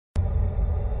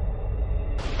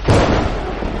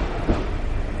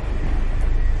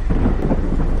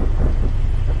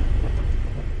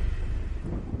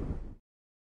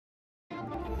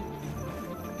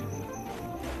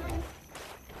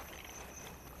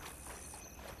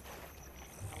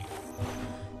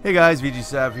Hey guys, VG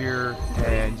Sav here,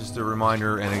 and just a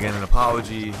reminder, and again an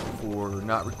apology for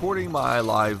not recording my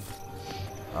live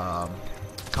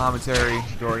commentary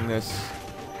during this.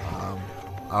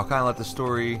 I'll kind of let the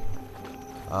story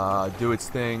do its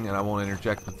thing, and I won't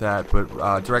interject with that,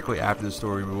 but directly after the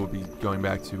story we will be going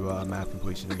back to map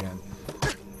completion again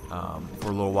for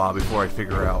a little while before I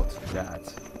figure out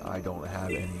that I don't have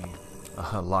any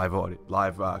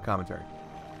live commentary.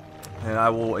 And I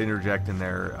will interject in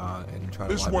there and try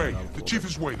to. This way. The chief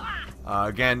is waiting.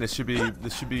 Again, this should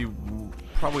be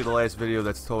probably the last video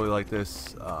that's totally like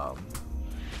this.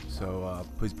 So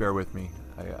please bear with me.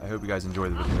 I hope you guys enjoy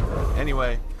the video.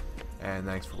 Anyway, and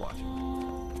thanks for watching.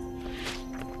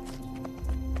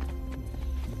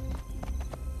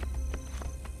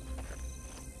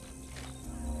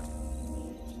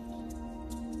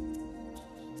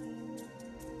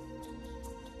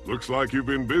 Looks like you've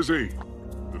been busy.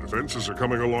 The defenses are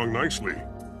coming along nicely.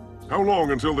 How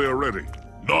long until they are ready?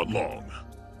 Not long.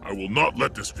 I will not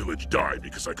let this village die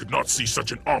because I could not see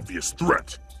such an obvious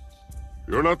threat.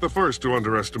 You're not the first to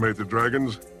underestimate the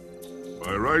dragons.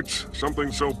 By rights, something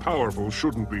so powerful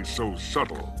shouldn't be so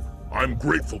subtle. I'm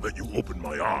grateful that you opened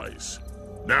my eyes.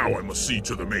 Now I must see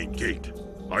to the main gate.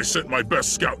 I sent my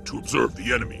best scout to observe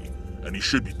the enemy, and he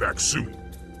should be back soon.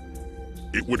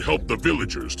 It would help the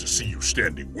villagers to see you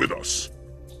standing with us.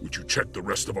 Would you check the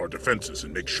rest of our defenses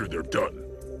and make sure they're done?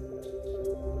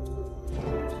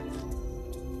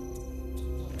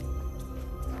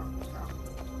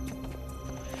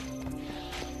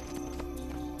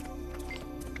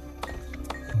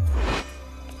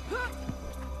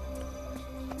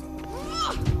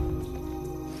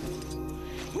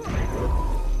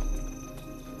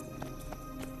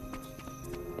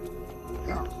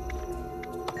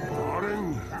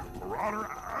 Marauder?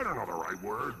 I don't know the right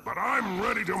word, but I'm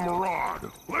ready to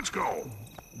maraud. Let's go.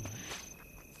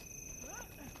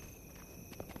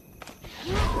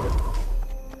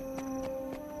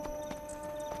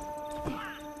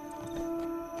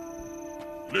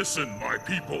 Listen, my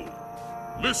people.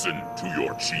 Listen to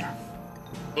your chief.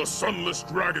 The Sunless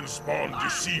Dragon spawn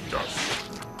deceived us.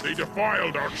 They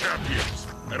defiled our champions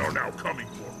and are now coming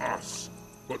for us.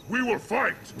 But we will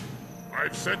fight.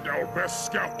 I've sent our best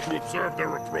scout to observe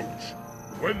their approach.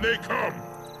 When they come,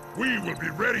 we will be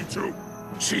ready to...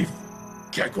 Chief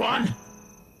Kekwan?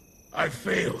 I've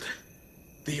failed.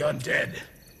 The undead.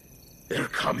 They're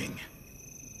coming.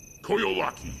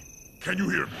 Koyolaki, can you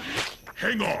hear me?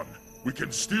 Hang on. We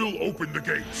can still open the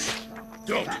gates.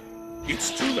 Don't.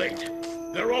 It's too late.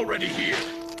 They're already here.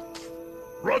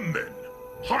 Run then.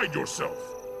 Hide yourself.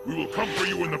 We will come for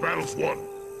you when the battle's won.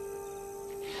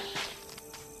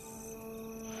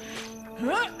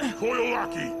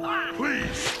 Koyolaki,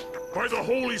 please, by the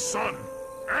Holy Sun,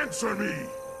 answer me!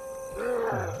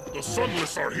 The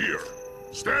Sunless are here.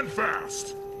 Stand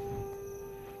fast.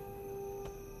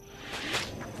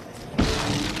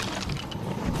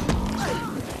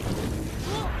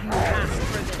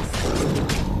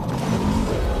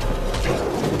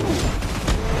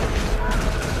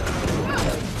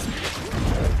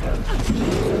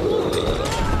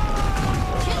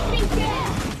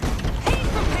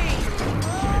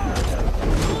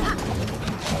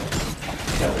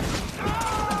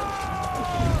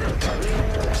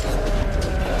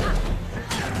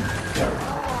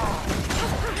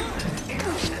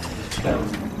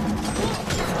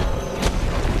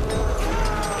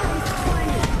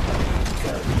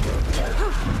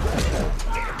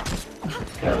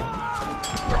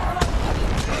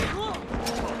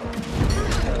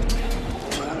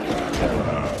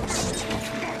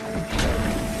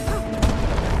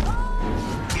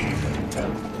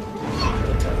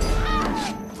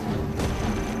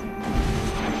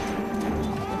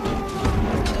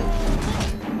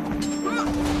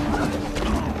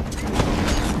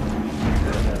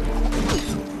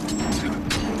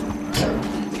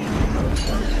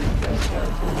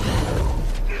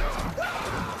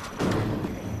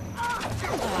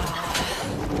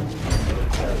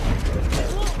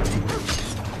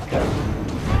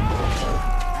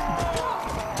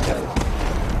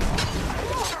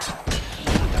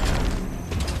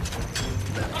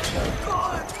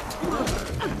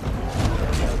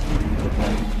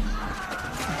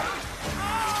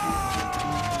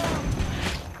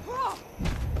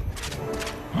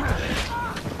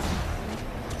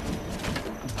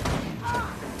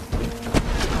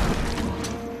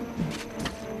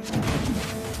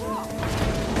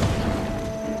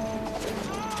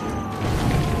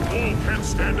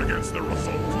 Stand against their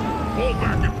assault. Fall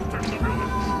back and protect the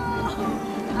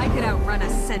village. I could outrun a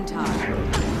centaur.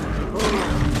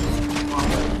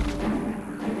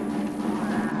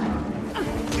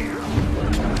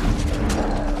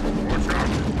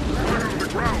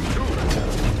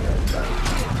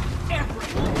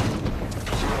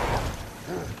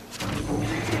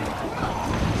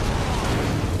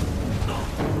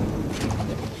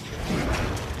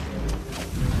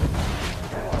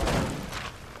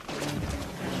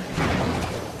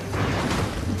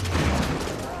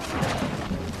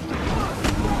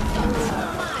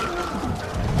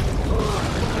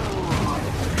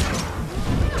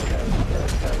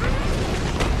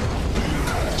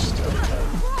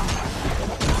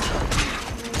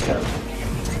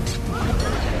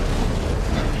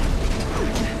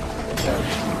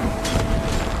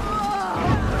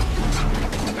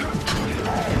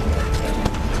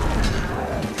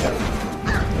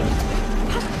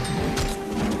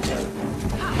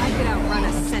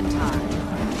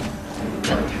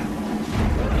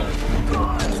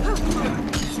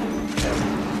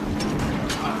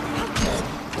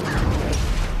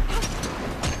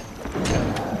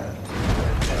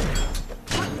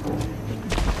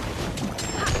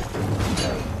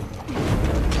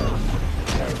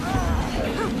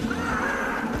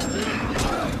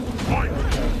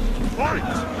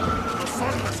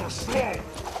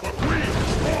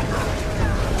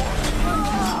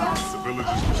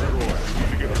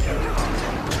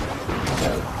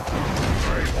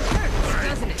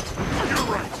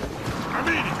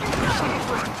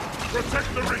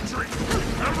 Protect the retreat!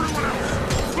 Everyone else,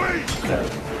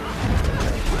 flee!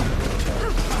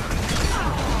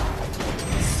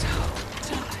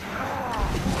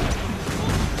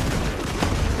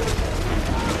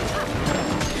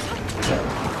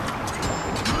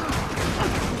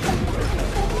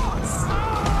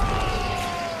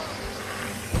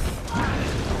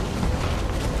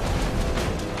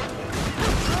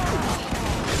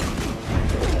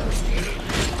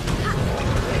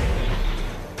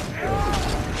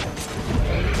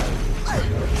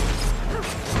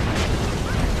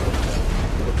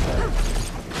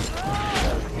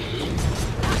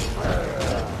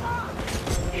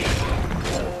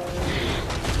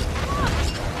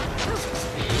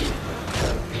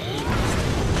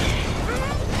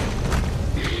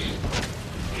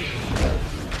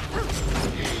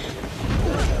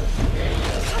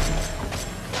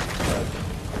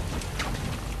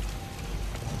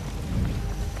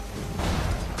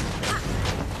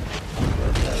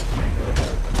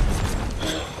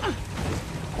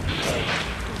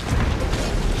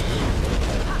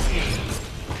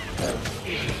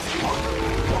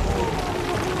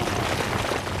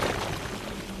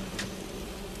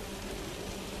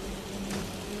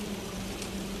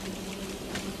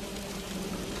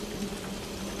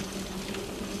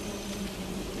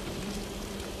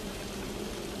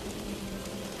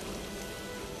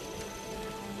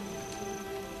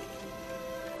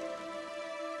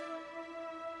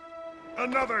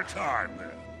 Another time,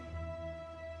 then.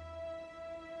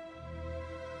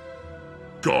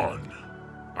 Gone.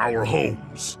 Our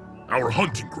homes, our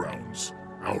hunting grounds,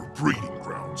 our breeding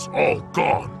grounds, all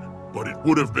gone. But it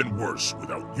would have been worse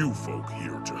without you folk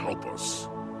here to help us.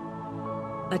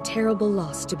 A terrible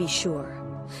loss, to be sure.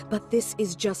 But this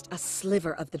is just a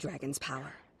sliver of the dragon's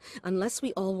power. Unless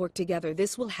we all work together,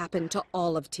 this will happen to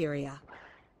all of Tyria.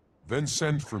 Then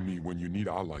send for me when you need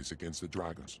allies against the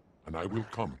dragons, and I will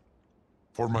come.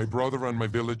 For my brother and my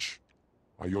village,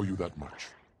 I owe you that much.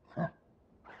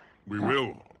 We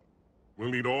will.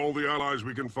 We'll need all the allies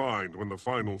we can find when the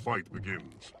final fight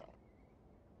begins.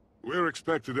 We're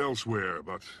expected elsewhere,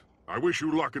 but I wish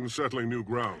you luck in settling new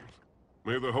ground.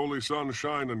 May the Holy Sun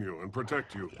shine on you and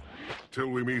protect you, till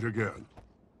we meet again.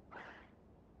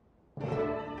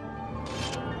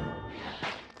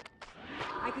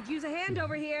 I could use a hand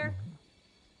over here.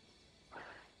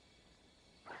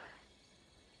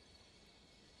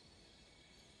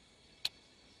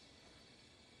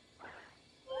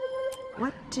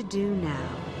 What to do now?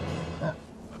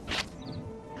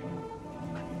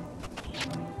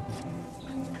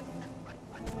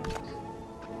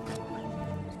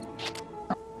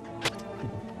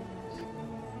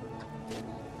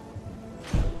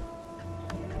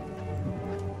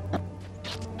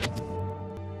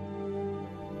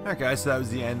 Alright guys, so that was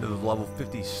the end of the level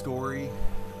 50 story.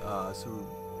 So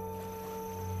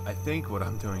I think what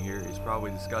I'm doing here is probably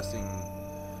discussing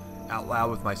out loud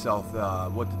with myself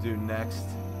what to do next.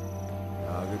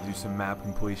 I'm going to do some map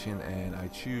completion, and I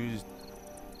choose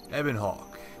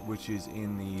Ebonhawke, which is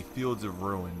in the Fields of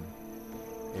Ruin.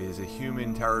 It is a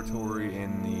human territory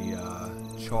in the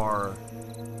Char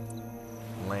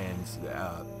lands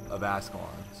of Ascalon.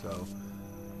 So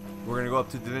we're going to go up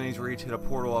to Divinity's Reach, hit a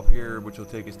portal up here, which will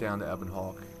take us down to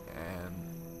Ebonhawke, and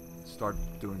start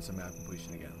doing some map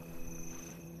completion again.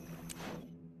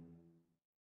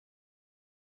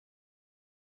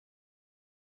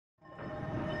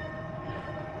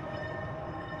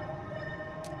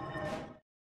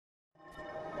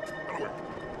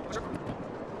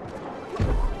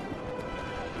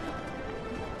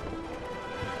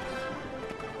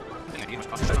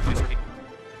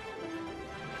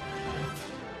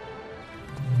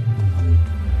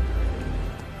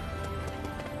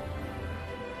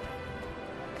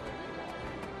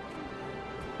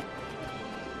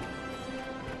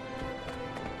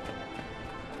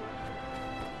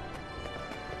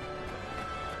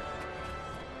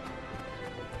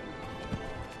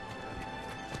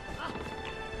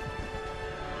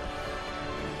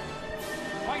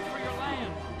 Fight for your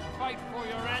land. Fight for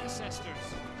your ancestors.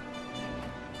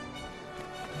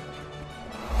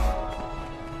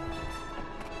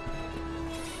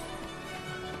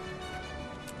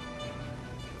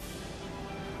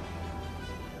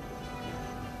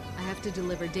 I have to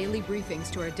deliver daily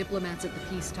briefings to our diplomats at the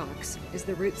peace talks. Is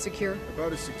the route secure?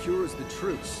 About as secure as the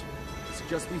truce. I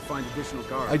suggest we find additional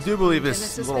guards. I do believe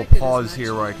this little pause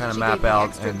here where I kind of map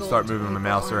out and start moving my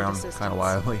mouse around kind of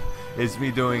wildly is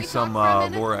me doing some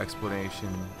lore explanation,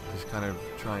 just kind of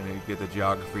trying to get the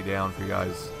geography down for you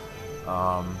guys.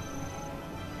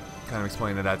 Kind of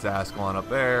explain that that's Ascalon up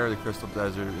there, the Crystal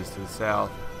Desert is to the south,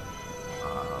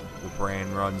 The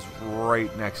brand runs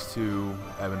right next to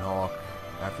Ebonhawke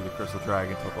after the Crystal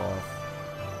Dragon took off.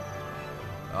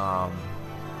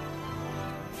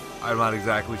 I'm not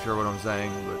exactly sure what I'm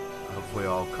saying, but hopefully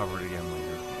I'll cover it again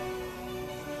later.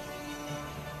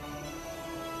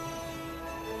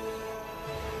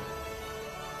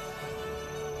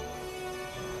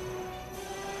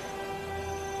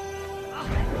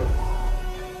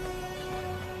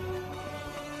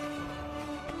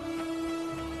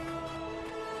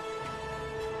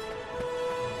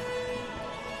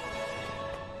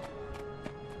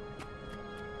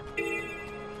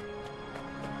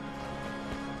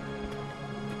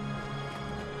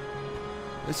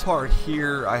 This part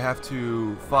here, I have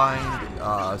to find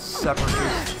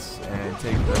separatists and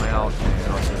take them out,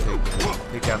 and also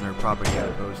take down their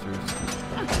propaganda posters,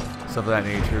 stuff of that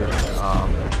nature.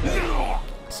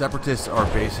 Separatists are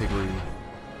basically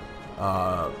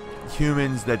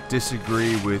humans that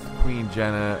disagree with Queen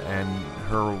Jenna and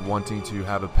her wanting to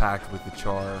have a pact with the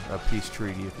Char, a peace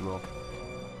treaty, if you will,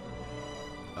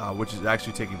 which is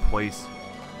actually taking place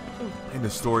in the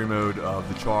story mode of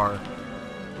the Char.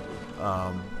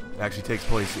 It actually takes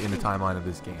place in the timeline of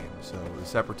this game. So the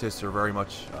Separatists are very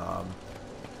much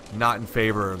not in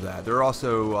favor of that. There are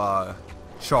also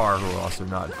Char who are also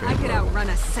not in favor. I could outrun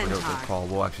a centaur. Whatever they're called.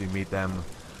 We'll actually meet them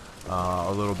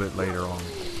a little bit later on.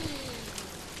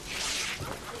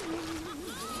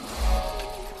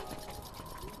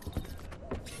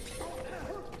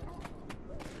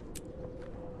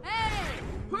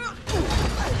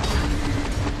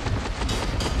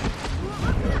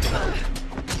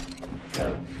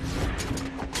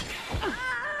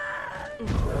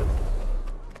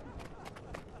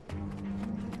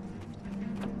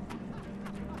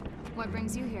 What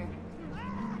brings you here?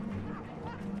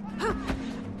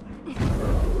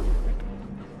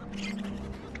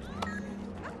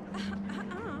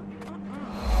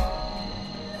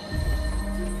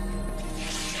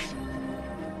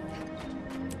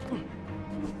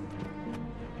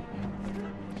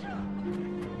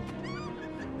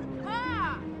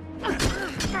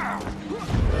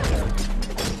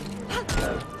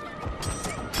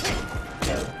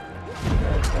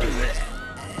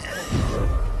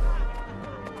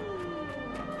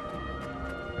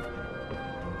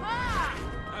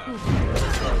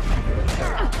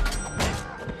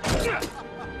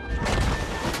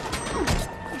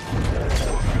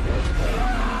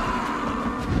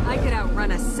 I could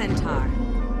outrun a centaur.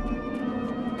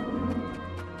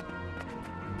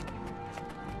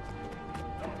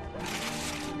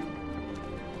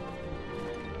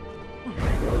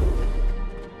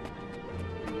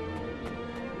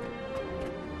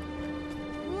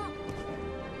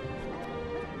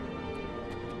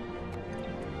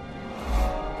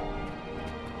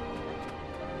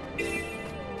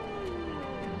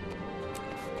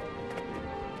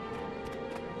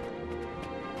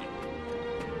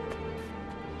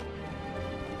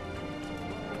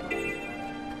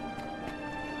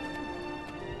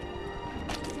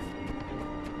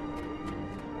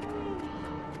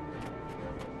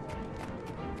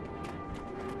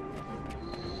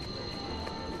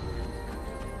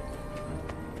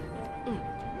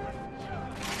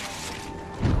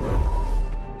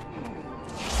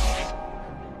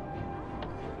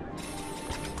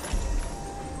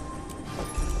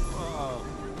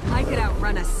 I could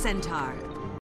outrun a centaur.